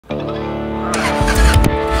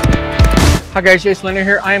Hi guys, Jason Lanier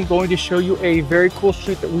here. I am going to show you a very cool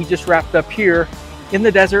shoot that we just wrapped up here in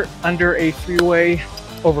the desert under a freeway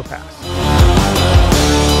overpass.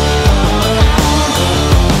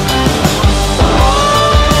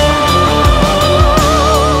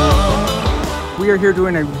 We are here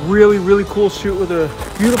doing a really cool shoot with a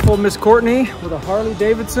beautiful Miss Courtney with a Harley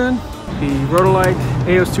Davidson, the Rotolight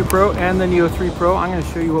Aeos 2 Pro and the Neo 3 Pro. I'm going to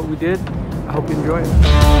show you what we did. I hope you enjoy it.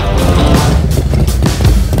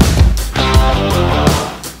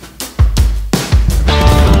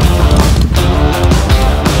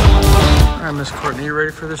 All right, Miss Courtney, you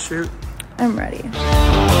ready for this shoot? I'm ready.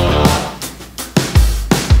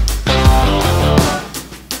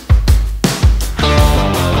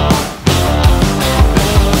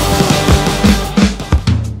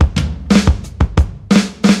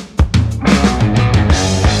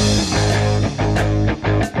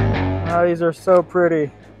 Oh, these are so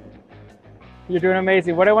pretty. You're doing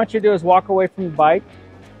amazing. What I want you to do is walk away from the bike,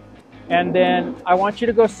 and then I want you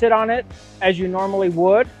to go sit on it as you normally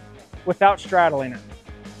would without straddling it.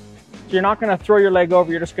 So you're not going to throw your leg over,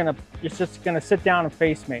 you're just going to sit down and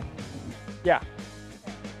face me. Yeah.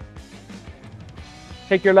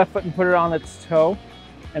 Take your left foot and put it on its toe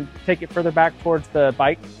and take it further back towards the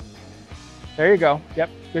bike. There you go. Yep,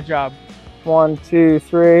 good job. 1, 2,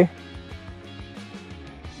 3.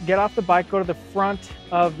 Get off the bike, go to the front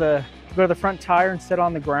tire and sit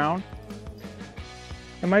on the ground.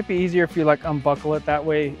 It might be easier if you like unbuckle it, that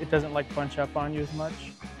way it doesn't like bunch up on you as much.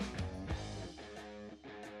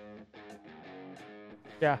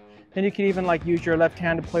 Yeah, then you can even like use your left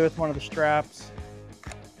hand to play with one of the straps.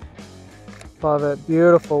 Love it,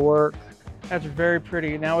 beautiful work. That's very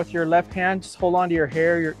pretty. Now with your left hand, just hold on to your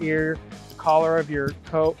hair, your ear, the collar of your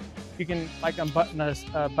coat. You can like unbutton this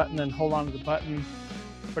button and hold on to the button,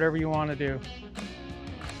 whatever you want to do.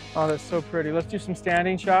 Oh, that's so pretty. Let's do some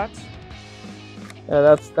standing shots. Yeah,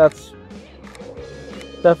 that's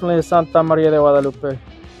definitely the Santa Maria de Guadalupe.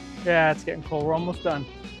 Yeah, it's getting cold. We're almost done.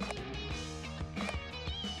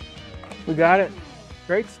 We got it.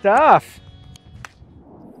 Great stuff.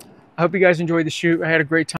 I hope you guys enjoyed the shoot. I had a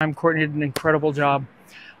great time. Courtney did an incredible job.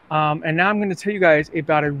 And now I'm going to tell you guys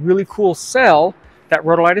about a really cool sale that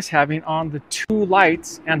Rotolight is having on the 2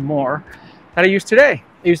 lights and more that I used today.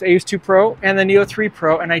 I used the Aeos 2 Pro and the Neo 3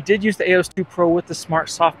 Pro, and I did use the Aeos 2 Pro with the smart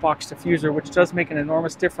softbox diffuser, which does make an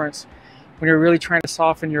enormous difference when you're really trying to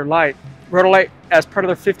soften your light. Rotolight, as part of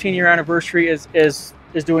their 15-year anniversary, is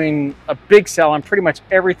doing a big sale on pretty much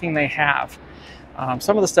everything they have.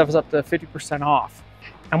 Some of the stuff is up to 50% off.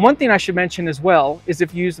 And one thing I should mention as well is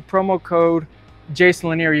if you use the promo code Jason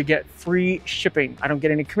Lanier, you get free shipping. I don't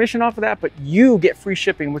get any commission off of that, but you get free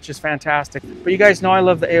shipping, which is fantastic. But you guys know I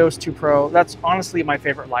love the Aeos 2 Pro. That's honestly my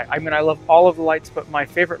favorite light. I mean, I love all of the lights, but my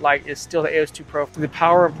favorite light is still the Aeos 2 Pro. The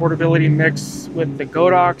power and portability mix with the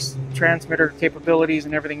Godox transmitter capabilities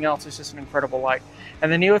and everything else is just an incredible light.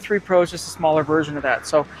 And the Neo 3 Pro is just a smaller version of that.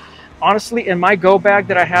 So honestly, in my go bag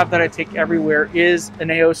that I have that I take everywhere is an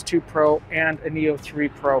Aeos 2 Pro and a Neo 3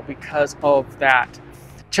 Pro because of that.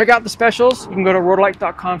 Check out the specials. You can go to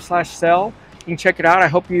rotolight.com/sell. You can check it out. I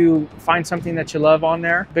hope you find something that you love on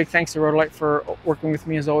there. Big thanks to Rotolight for working with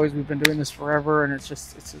me as always. We've been doing this forever, and it's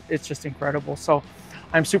just incredible. So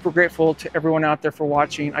I'm super grateful to everyone out there for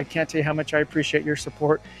watching. I can't tell you how much I appreciate your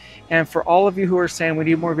support. And for all of you who are saying we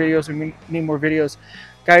need more videos, we need more videos,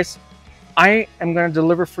 guys, I am going to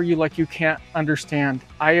deliver for you like you can't understand.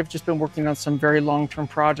 I have just been working on some very long-term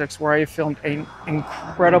projects where I have filmed an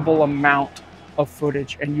incredible amount of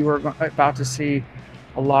footage, and you are about to see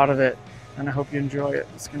a lot of it, and I hope you enjoy it.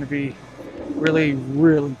 It's going to be really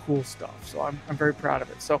cool stuff, so I'm very proud of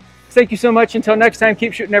it. So thank you so much. Until next time,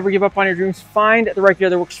 keep shooting, never give up on your dreams, find the right gear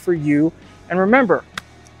that works for you, and remember,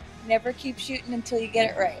 never keep shooting until you get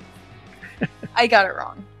it right. I got it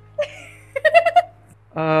wrong.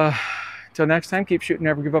 Until next time, keep shooting,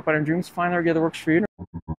 never give up on your dreams, find the right gear that works for you.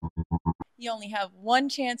 You only have one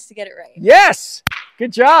chance to get it right. Yes,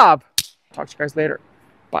 good job. Talk to you guys later.